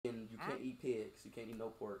can't eat pigs. You can't eat no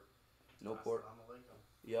pork. No pork.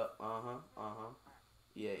 Yep.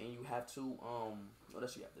 Yeah, and you have to what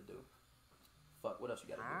else you have to do? Fuck. What else you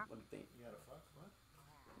gotta do? Let me think. You gotta fuck what?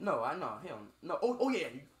 No, I know. Hell no. Oh yeah.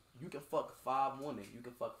 You can fuck 5 women. You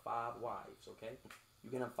can fuck 5 wives. Okay. You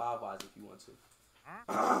can have 5 wives if you want to.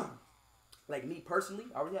 Like me personally,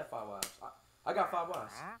 I already have 5 wives. I got 5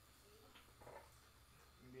 wives.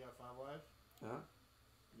 You have 5 wives? Huh?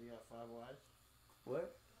 You have 5 wives?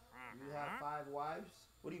 What? You have 5 wives?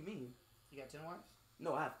 What do you mean? You got 10 wives?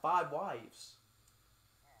 No, I have 5 wives.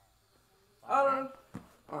 5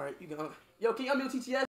 Alright, you go. Yo, can you unmute TTS?